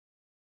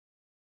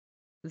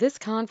This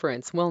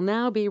conference will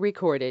now be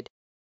recorded.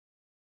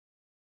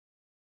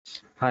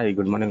 Hi,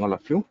 good morning, all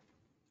of you.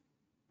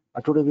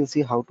 Today we'll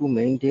see how to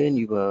maintain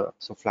your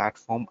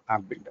platform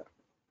app builder.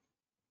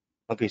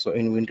 Okay, so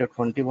in Winter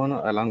 21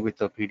 along with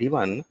the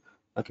PD1,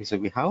 okay, so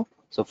we have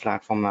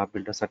platform app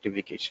builder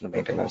certification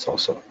maintenance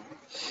also,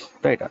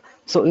 right?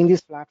 So in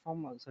this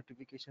platform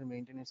certification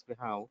maintenance, we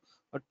have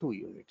two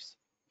units.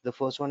 The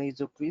first one is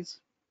the quiz,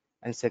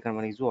 and second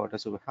one is what?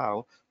 So we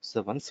have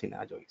one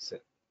scenario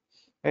itself,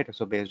 right?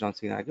 So based on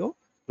scenario,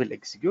 we'll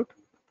execute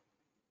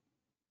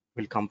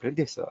will complete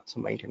this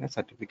maintenance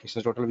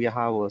certification. Total we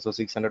have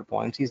 600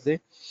 points is there,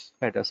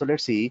 right? So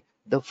let's see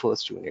the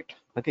first unit.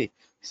 Okay,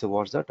 so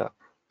what's that?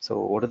 So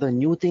what are the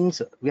new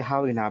things we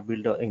have in our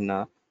builder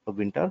in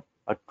winter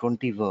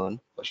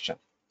 21 question?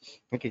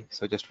 Okay,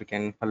 so just we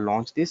can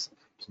launch this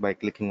by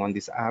clicking on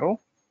this arrow,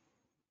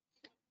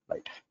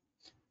 right?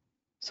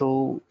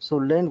 So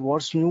learn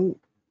what's new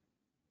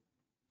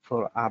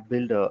for our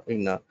builder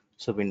in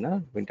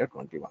winter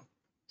 21.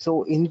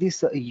 So in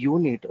this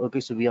unit,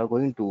 okay, so we are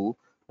going to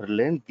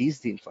learn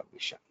this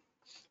information,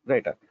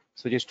 right?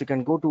 So just you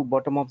can go to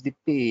bottom of the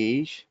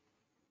page.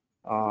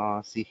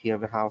 See here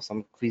we have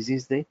some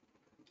quizzes there.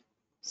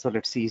 So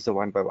let's see the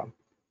one by one.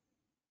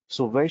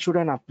 So where should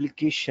an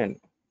application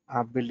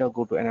app builder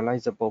go to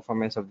analyze the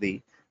performance of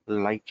the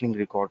lightning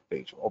record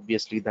page?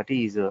 Obviously that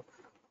is a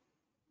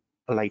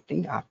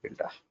lightning app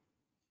builder,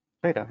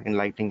 right? In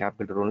lightning app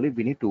builder only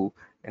we need to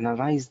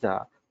analyze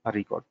the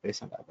record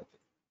page and everything.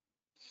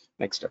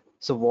 Next,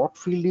 so what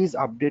field is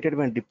updated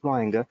when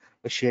deploying a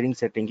sharing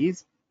setting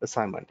is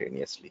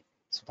simultaneously?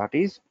 So that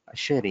is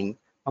sharing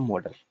a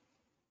model.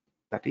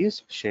 That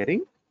is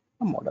sharing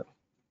a model,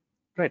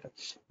 right?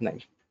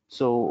 Nice.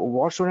 So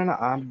what should an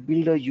app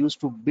builder use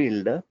to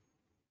build a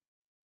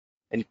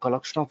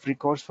collection of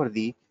records for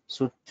the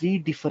three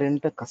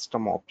different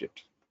custom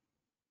objects,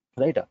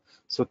 right?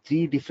 So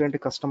three different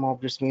custom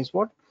objects means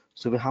what?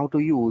 So we have to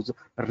use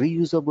a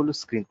reusable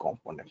screen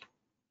component.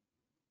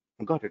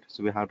 Got it?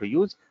 So we have to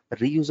use a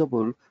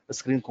reusable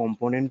screen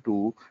component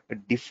to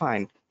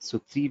define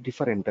three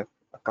different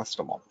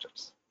custom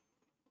objects,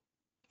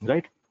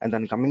 right? And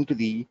then coming to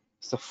the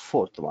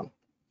fourth one.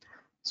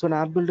 So an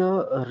app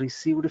builder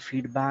received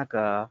feedback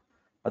that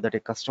a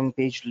custom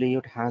page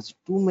layout has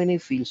too many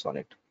fields on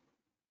it.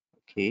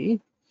 Okay,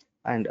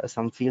 and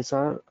some fields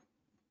are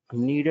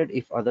needed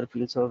if other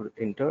fields are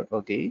entered.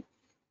 Okay,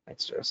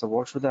 next. So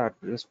what should the app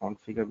builders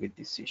configure with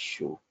this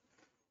issue?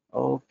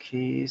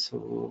 Okay,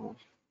 so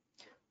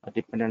a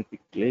dependent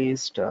pick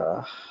list.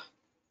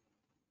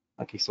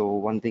 Okay, so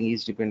one thing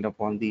is depend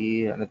upon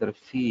the another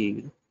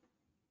field.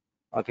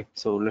 Okay,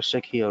 so let's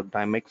check here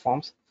dynamic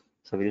forms.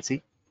 So we'll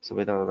see. So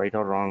whether right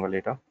or wrong or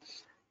later.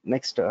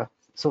 Next,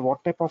 so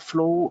what type of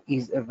flow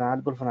is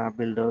available for app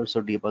builder?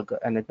 So debug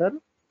another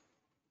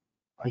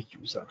a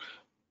user,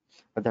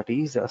 that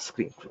is a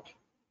screen flow,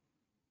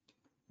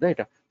 right?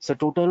 So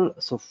total,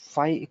 so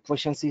five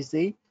questions is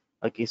the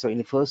okay. So in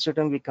the first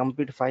attempt we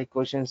complete five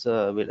questions,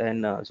 will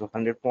earn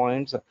 100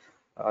 points.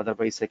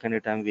 Otherwise, second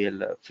attempt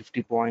we'll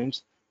 50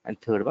 points,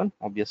 and third one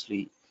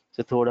obviously.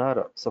 So third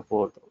are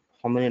support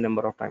how many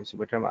number of times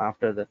we attempt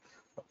after the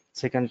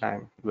second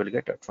time we'll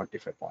get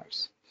 25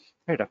 points,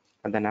 right?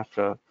 And then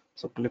after,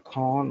 so click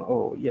on,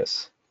 oh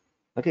yes.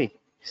 Okay,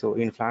 so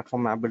in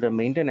platform app builder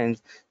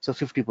maintenance, so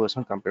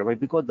 50% completed. Why?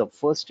 Because the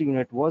first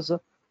unit was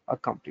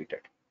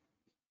completed.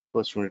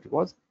 First unit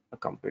was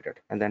completed,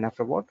 and then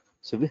after what?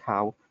 So we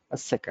have a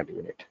second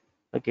unit.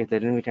 Okay,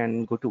 then we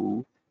can go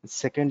to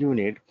second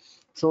unit.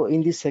 So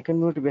in the second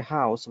unit we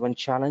have so one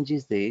challenge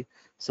is there.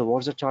 So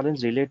what's the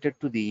challenge related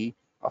to the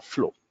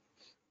flow,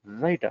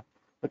 right?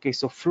 Okay,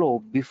 so flow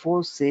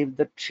before save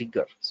the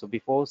trigger. So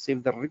before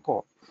save the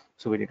record,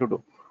 so we need to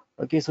do.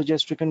 Okay, so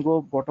just you can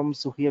go bottom.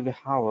 So here we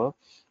have a,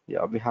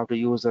 yeah, we have to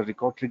use a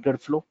record trigger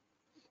flow,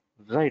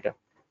 right?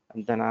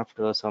 And then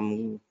after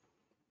some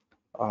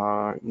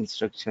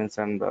instructions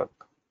and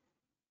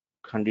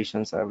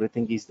conditions,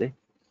 everything is there.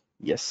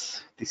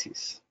 Yes, this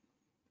is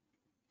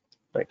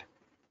right.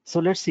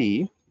 So let's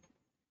see.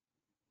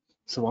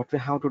 So what we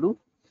have to do?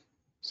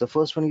 So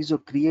first one is to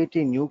create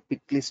a new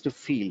pick list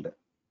field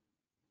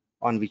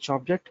on which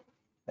object?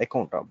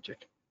 Account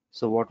object.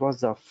 So what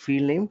was the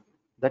field name?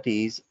 That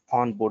is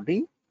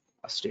onboarding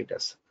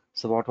status.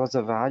 So what was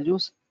the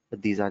values?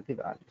 These are the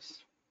values,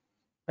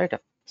 right?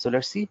 So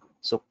let's see.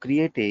 So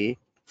create a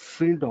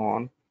field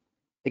on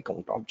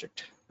account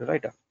object,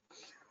 right?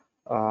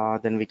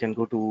 Then we can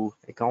go to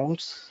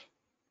accounts.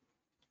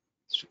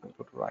 So we can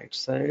go to right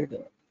side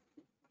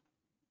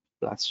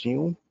plus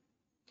new.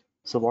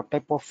 So what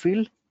type of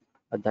field?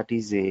 That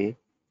is a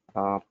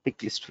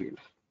pick list field.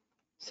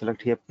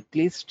 Select here pick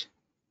list,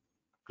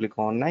 click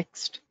on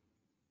next.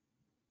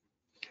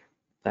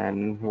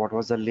 Then what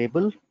was the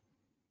label?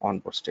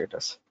 Onboard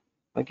status.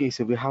 Okay,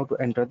 so we have to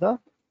enter the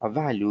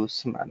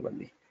values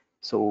manually.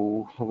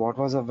 So what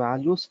was the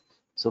values?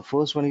 So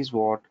first one is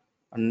what?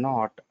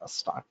 Not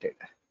started.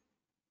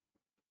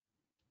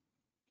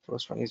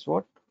 First one is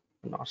what?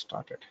 Not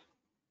started.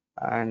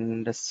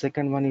 And the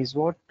second one is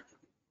what?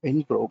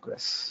 In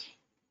progress.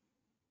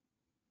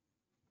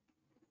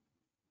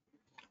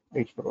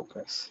 It's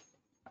progress.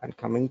 And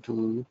coming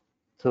to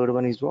third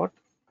one is what?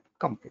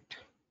 Complete.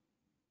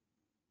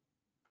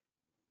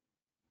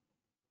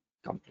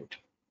 Complete.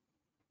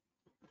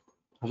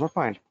 One more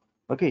point.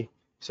 Okay,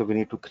 so we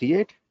need to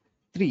create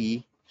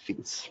three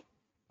fields.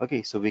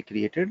 Okay, so we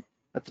created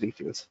three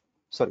fields.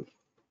 Sorry,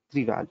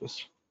 three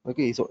values.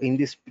 Okay, so in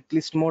this pick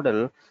list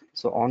model,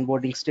 so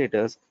onboarding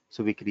status,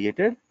 so we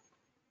created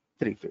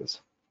three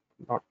fields.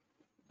 Not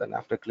then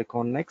after click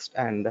on next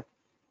and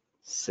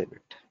save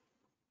it.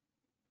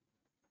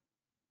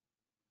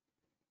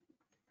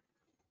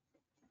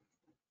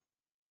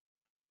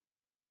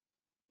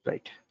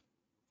 Right.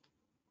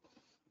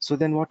 So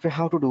then what we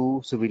have to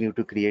do, so we need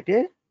to create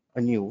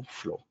a new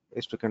flow.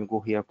 Is you can go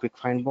here, quick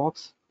find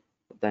box,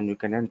 then you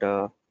can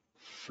enter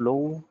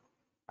flow,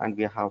 and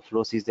we have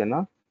flows is then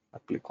a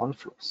click on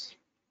flows.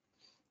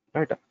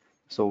 Right.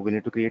 So we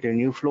need to create a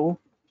new flow,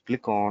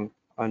 click on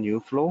a new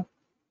flow.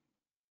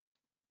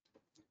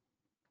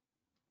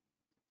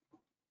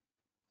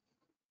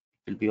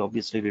 It will be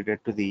obviously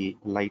related to the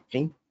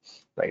lightning,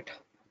 right?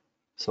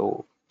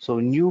 So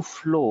new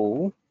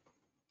flow.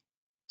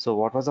 So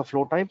what was the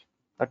flow type?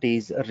 That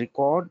is a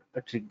record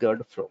a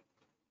triggered flow,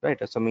 right?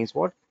 So means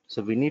what?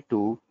 So we need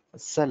to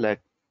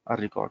select a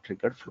record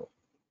triggered flow.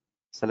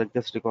 Select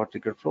this record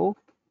triggered flow,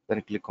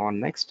 then click on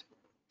next.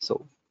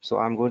 So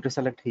I'm going to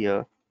select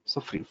here,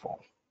 so free form,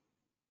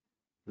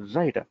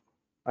 right?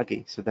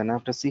 Okay, so then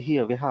after see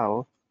here we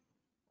have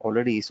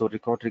already, so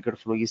record triggered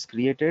flow is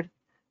created,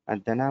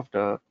 and then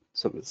after,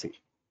 so we'll see.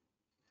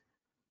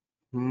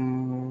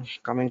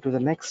 Coming to the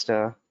next,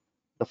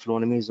 the flow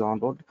name is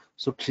onboard.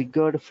 So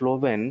triggered flow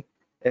when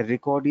a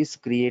record is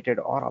created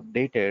or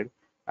updated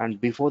and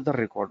before the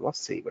record was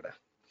saved,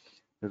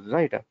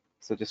 right?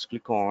 So just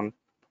click on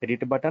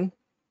edit button,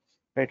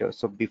 right?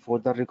 So before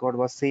the record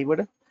was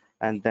saved,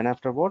 and then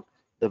after what,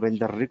 the when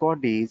the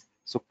record is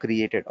so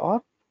created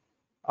or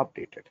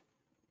updated.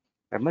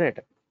 Am I right?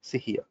 See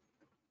here.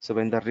 So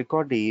when the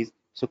record is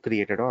so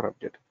created or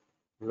updated,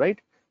 right?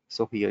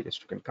 So here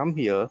just you can come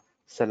here,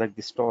 select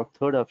the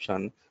third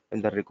option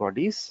when the record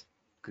is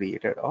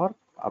created or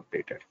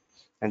updated,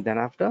 and then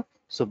after,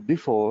 so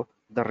before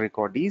the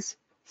record is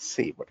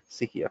saved.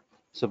 See here.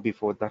 So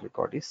before the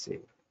record is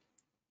saved,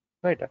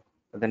 right?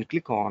 And then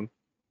click on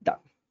done.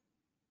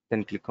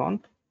 Then click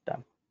on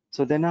done.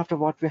 So then after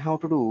what we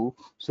have to do,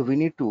 so we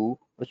need to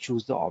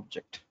choose the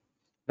object,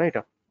 right?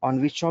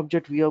 On which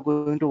object we are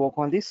going to work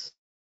on this?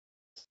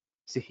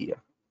 See here.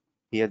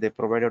 Here they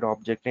provided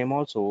object name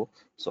also.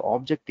 So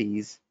object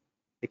is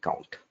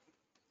account.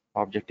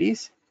 Object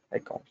is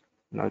account.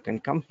 Now you can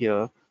come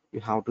here.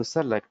 You have to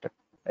select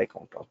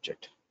account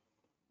object.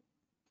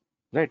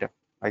 Right.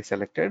 I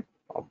selected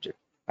object.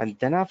 And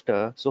then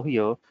after, so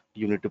here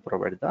you need to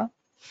provide the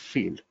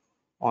field.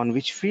 On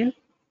which field?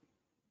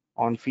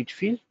 On which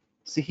field?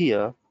 See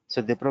here.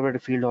 So they provide a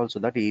field also,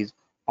 that is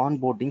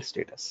onboarding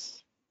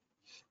status.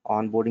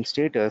 Onboarding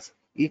status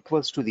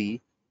equals to the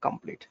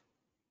complete.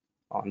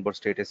 Onboard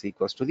status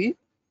equals to the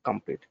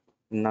complete.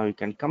 Now you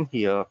can come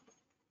here.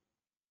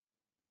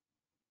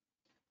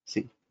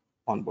 See,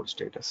 onboard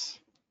status,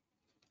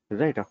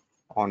 right?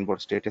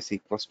 Onboard status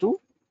equals to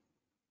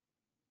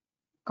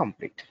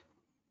complete.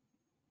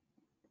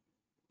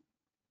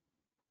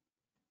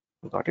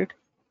 Got it?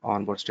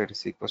 Onboard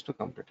status equals to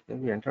complete.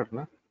 Then we entered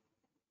na,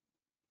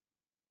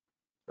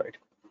 right?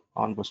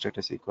 Onboard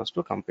status equals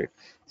to complete.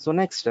 So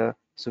next,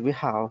 so we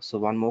have so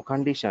one more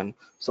condition.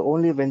 So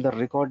only when the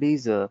record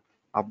is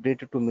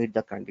updated to meet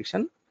the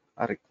condition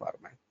a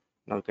requirement.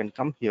 Now you can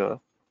come here,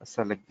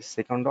 select the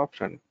second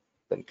option,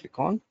 then click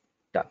on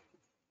done.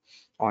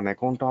 On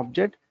account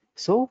object,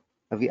 so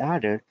we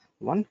added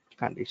one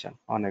condition.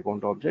 On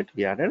account object,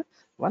 we added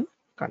one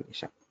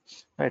condition,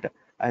 right?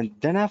 And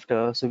then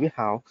after, so we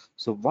have,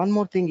 so one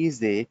more thing is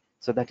there,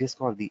 so that is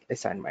called the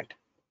assignment.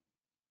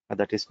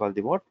 That is called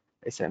the what?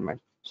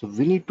 Assignment. So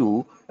we need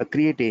to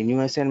create a new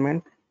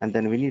assignment, and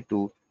then we need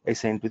to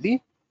assign to the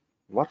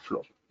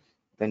workflow.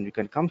 Then you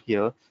can come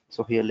here.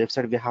 So here left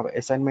side we have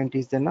assignment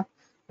is then,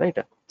 right?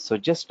 So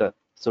just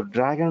so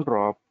drag and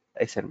drop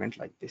assignment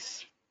like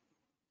this.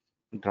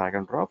 Drag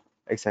and drop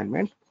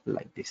assignment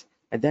like this.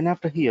 And then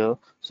after here,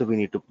 so we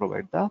need to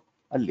provide the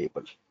a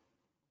label,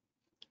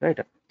 right?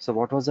 So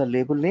what was the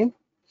label name?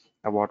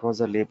 What was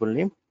the label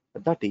name?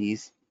 That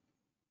is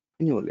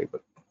new label.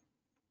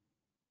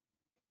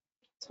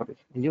 Sorry,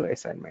 new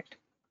assignment.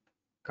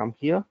 Come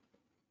here,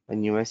 a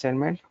new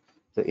assignment.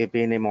 The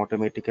API name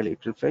automatically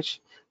it will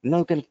fetch. Now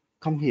you can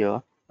come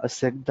here,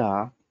 set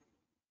the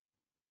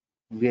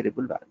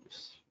variable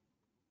values,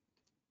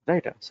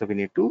 right? So we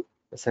need to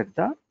set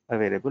the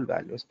variable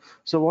values.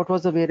 So what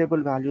was the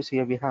variable values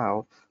here we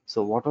have?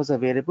 So what was the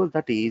variable?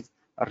 That is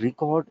a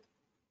record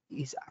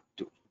is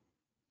active,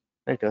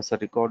 right? So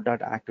record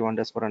dot active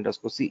underscore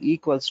underscore c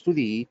equals to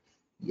the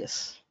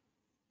yes,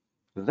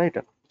 right?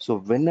 So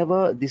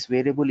whenever this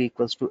variable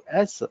equals to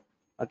s,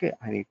 okay,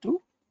 I need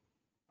to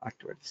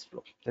activate this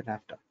flow. Then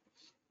after,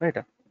 right?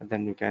 And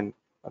then you can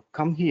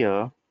come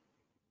here.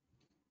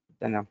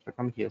 Then after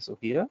come here. So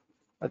here,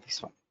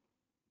 this one.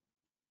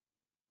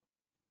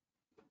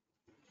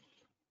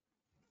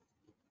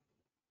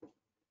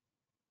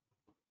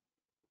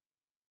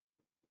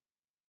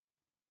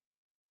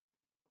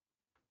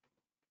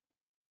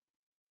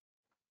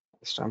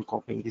 Just I'm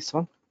copying this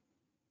one,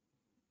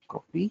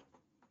 copy,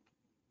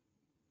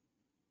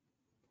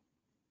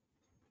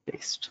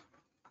 paste.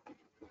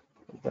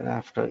 Then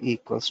after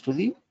equals to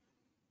the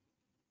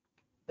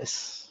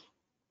S,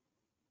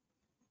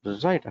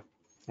 right?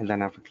 And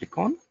then after click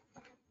on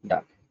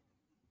done.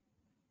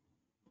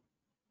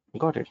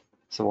 Got it.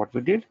 So what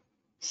we did,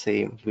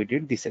 same, we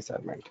did this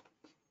assignment.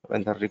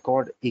 When the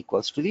record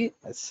equals to the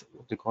S,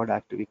 record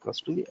active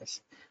equals to the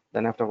S.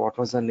 Then after, what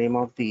was the name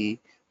of the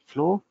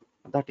flow?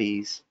 That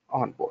is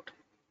onboard.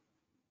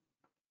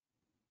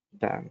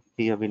 Then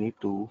here we need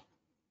to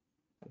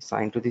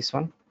assign to this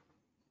one,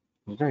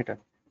 right?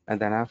 And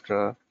then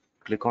after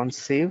click on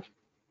save.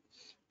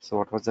 So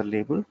what was the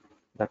label?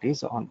 That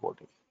is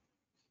onboarding.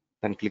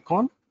 Then click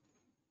on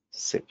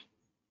save,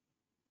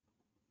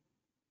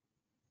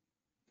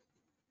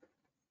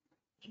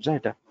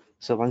 right?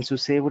 So once you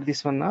save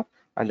this one up,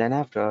 and then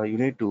after you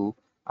need to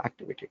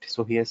activate it.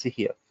 So here, see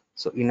here,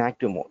 so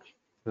inactive mode,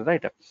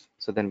 right?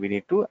 So then we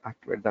need to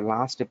activate the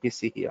last step is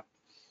see here.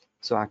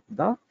 So activate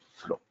the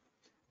flow.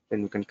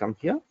 Then you can come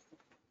here,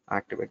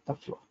 activate the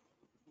flow,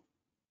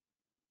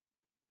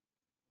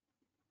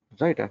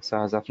 right?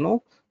 So as of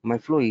now, my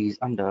flow is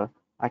under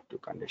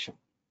active condition.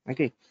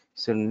 Okay,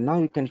 so now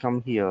you can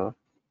come here.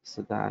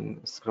 So then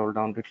scroll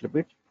down a little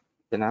bit.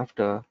 Then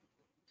after,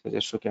 so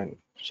just you can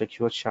check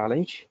your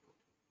challenge.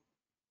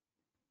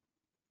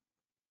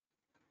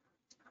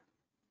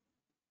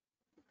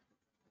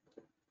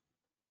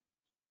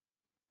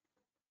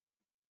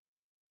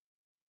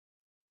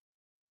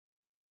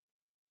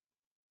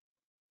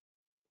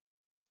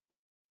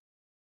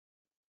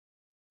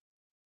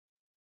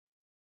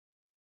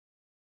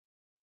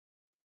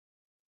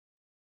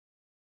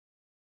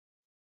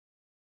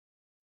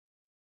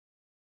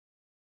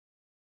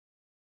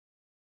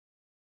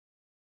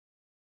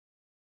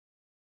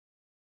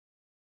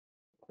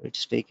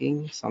 It's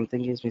taking,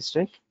 something is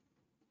mistake.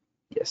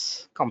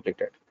 Yes,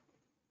 completed.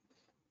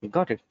 You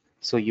got it.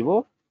 So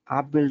your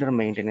app builder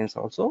maintenance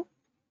also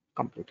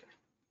completed.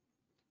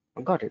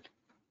 Got it.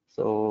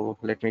 So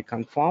let me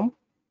confirm.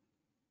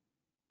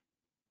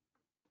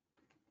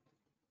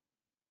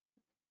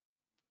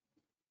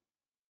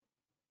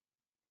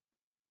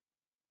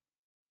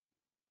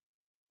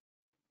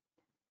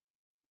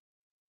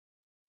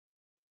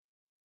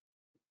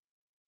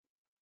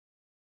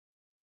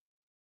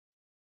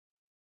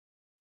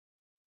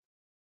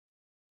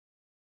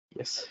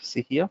 Yes,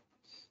 see here,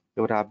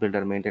 your app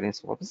builder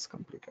maintenance was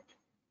completed.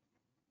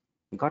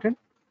 Got it.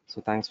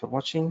 So thanks for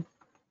watching.